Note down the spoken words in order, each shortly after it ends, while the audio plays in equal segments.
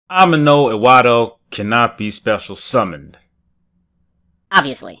Ama-no-Iwato cannot be special summoned.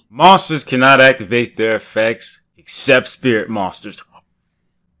 Obviously. Monsters cannot activate their effects except spirit monsters.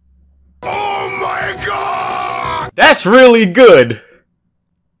 Oh my god! That's really good!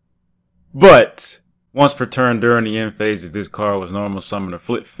 But once per turn during the end phase, if this card was normal summon or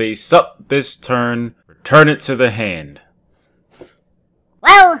flip face up this turn, return it to the hand.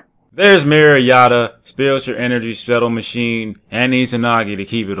 Well, there's Mirror Yada, spills your energy shuttle machine, and Izanagi to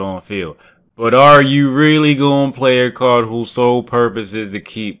keep it on field. But are you really gonna play a card whose sole purpose is to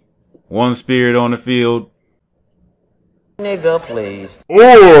keep one spirit on the field? Nigga, please.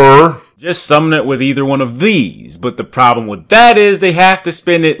 Or just summon it with either one of these. But the problem with that is they have to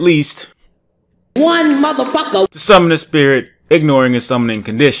spend at least one motherfucker to summon a spirit, ignoring its summoning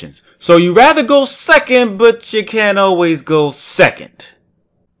conditions. So you rather go second, but you can't always go second.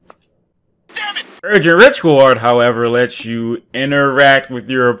 Damn it! Urgent Ritual Art, however, lets you interact with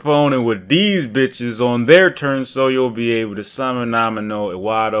your opponent with these bitches on their turn, so you'll be able to summon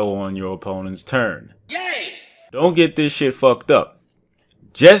Ama-no-Iwato on your opponent's turn. Yay! Don't get this shit fucked up.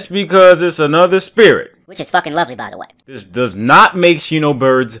 Just because it's another spirit, which is fucking lovely, by the way, this does not make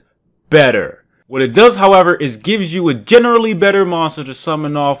Xenobirds better. What it does, however, is gives you a generally better monster to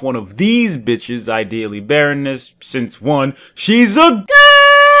summon off one of these bitches, ideally Baroness, since 1, she's a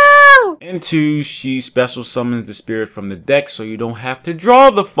girl! And 2, she special summons the spirit from the deck so you don't have to draw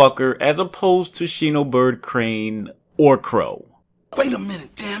the fucker, as opposed to Xenobird, Crane, or Crow. Wait a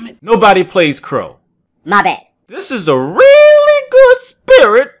minute, damn it. Nobody plays Crow. My bad. This is a really good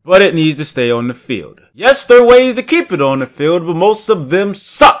spirit, but it needs to stay on the field. Yes, there are ways to keep it on the field, but most of them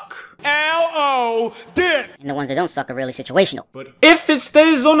suck. L-O-D. And the ones that don't suck are really situational. But if it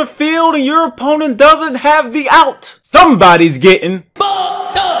stays on the field and your opponent doesn't have the out, somebody's getting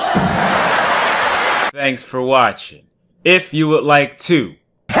fucked up. Thanks for watching. If you would like to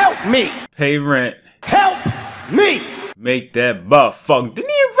help me pay rent, help me make that buff fuck the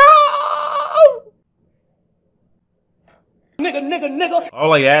nigga.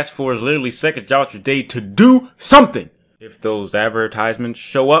 All I ask for is literally seconds out your day to do something. If those advertisements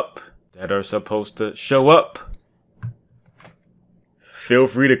show up that are supposed to show up, feel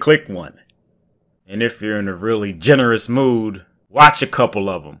free to click one. And if you're in a really generous mood, watch a couple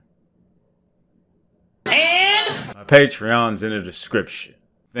of them. And my Patreon's in the description.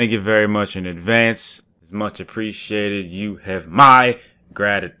 Thank you very much in advance. It's much appreciated. You have my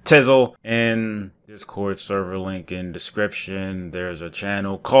gratitude, and Discord server link in description. There's a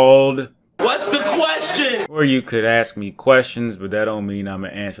channel called What's the Question? Where you could ask me questions, but that don't mean I'ma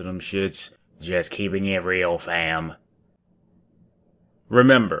answer them shits. Just keeping it real, fam.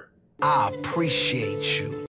 Remember, I appreciate you.